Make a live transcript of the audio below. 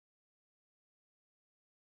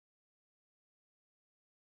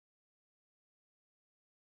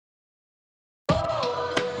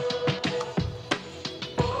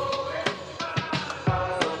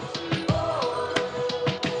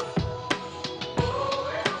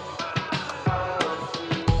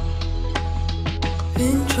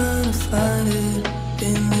Been trying to find it,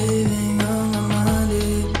 been living on my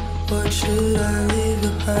mind. What should I leave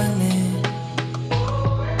behind me?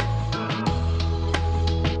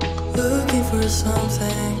 Looking for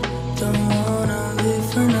something, don't wanna live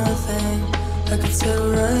for nothing. I could settle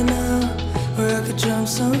right now, or I could jump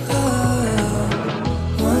somehow.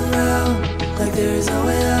 One route, like there is no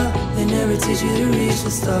way out. They never teach you to reach the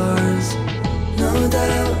stars. No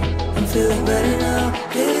doubt, I'm feeling better now.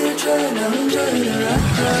 Give it a try, now enjoy the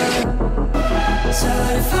ride. So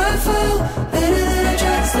what if I fall? Better than I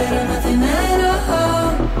tried, instead of nothing at all.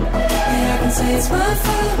 Yeah, I can say it's my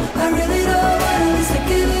fault, I really don't want, at least I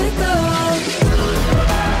give it a go.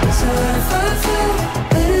 So what if I fall?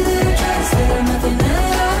 Better than I tried, instead of nothing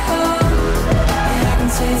at all. Yeah, I can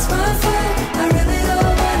say it's my fault, I really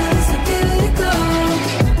don't want, at least I give it a go.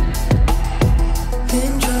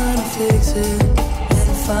 Been trying to fix it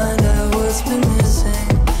and find out what's been missing.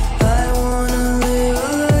 I wanna live a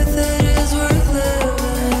life that is worth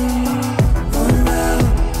living. One route,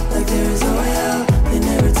 like there is no way out. They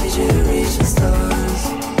never teach you to reach the stars.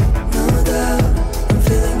 No doubt, I'm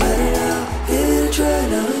feeling better now. Give it a try,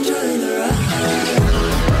 now enjoy the ride.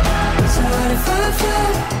 So what if I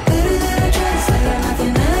fall? Better than I tried, instead of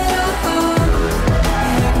nothing at all.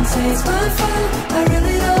 Yeah, I can say it's my fault, I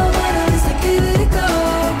really don't want, at least I give it a go.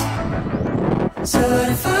 So what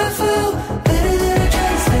if I fall? Better than I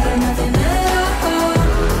tried, instead of nothing at all.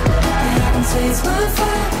 Yeah, I can say it's my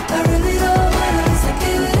fault, I really don't want, at least I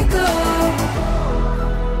give it a go.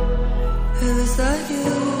 At least I give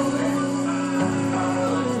it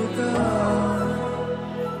a go.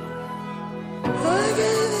 I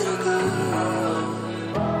give it a go.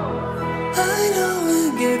 I know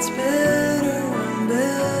it gets better and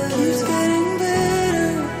better, keeps getting better.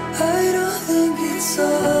 I don't think it's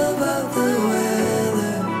all about the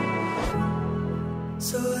weather.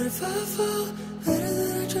 So what if I fall? Better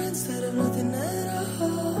than I tried, instead of nothing at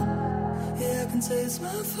all. Yeah, I can say it's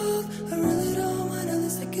my fault, I really don't mind, at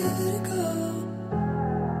least I give it a go.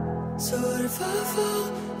 So what if I fall?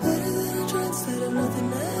 Better than I tried, instead of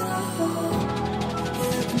nothing at all.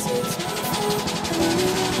 Yeah, I can say it's my fault, I really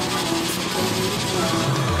don't mind, at least I give it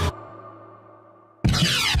a go.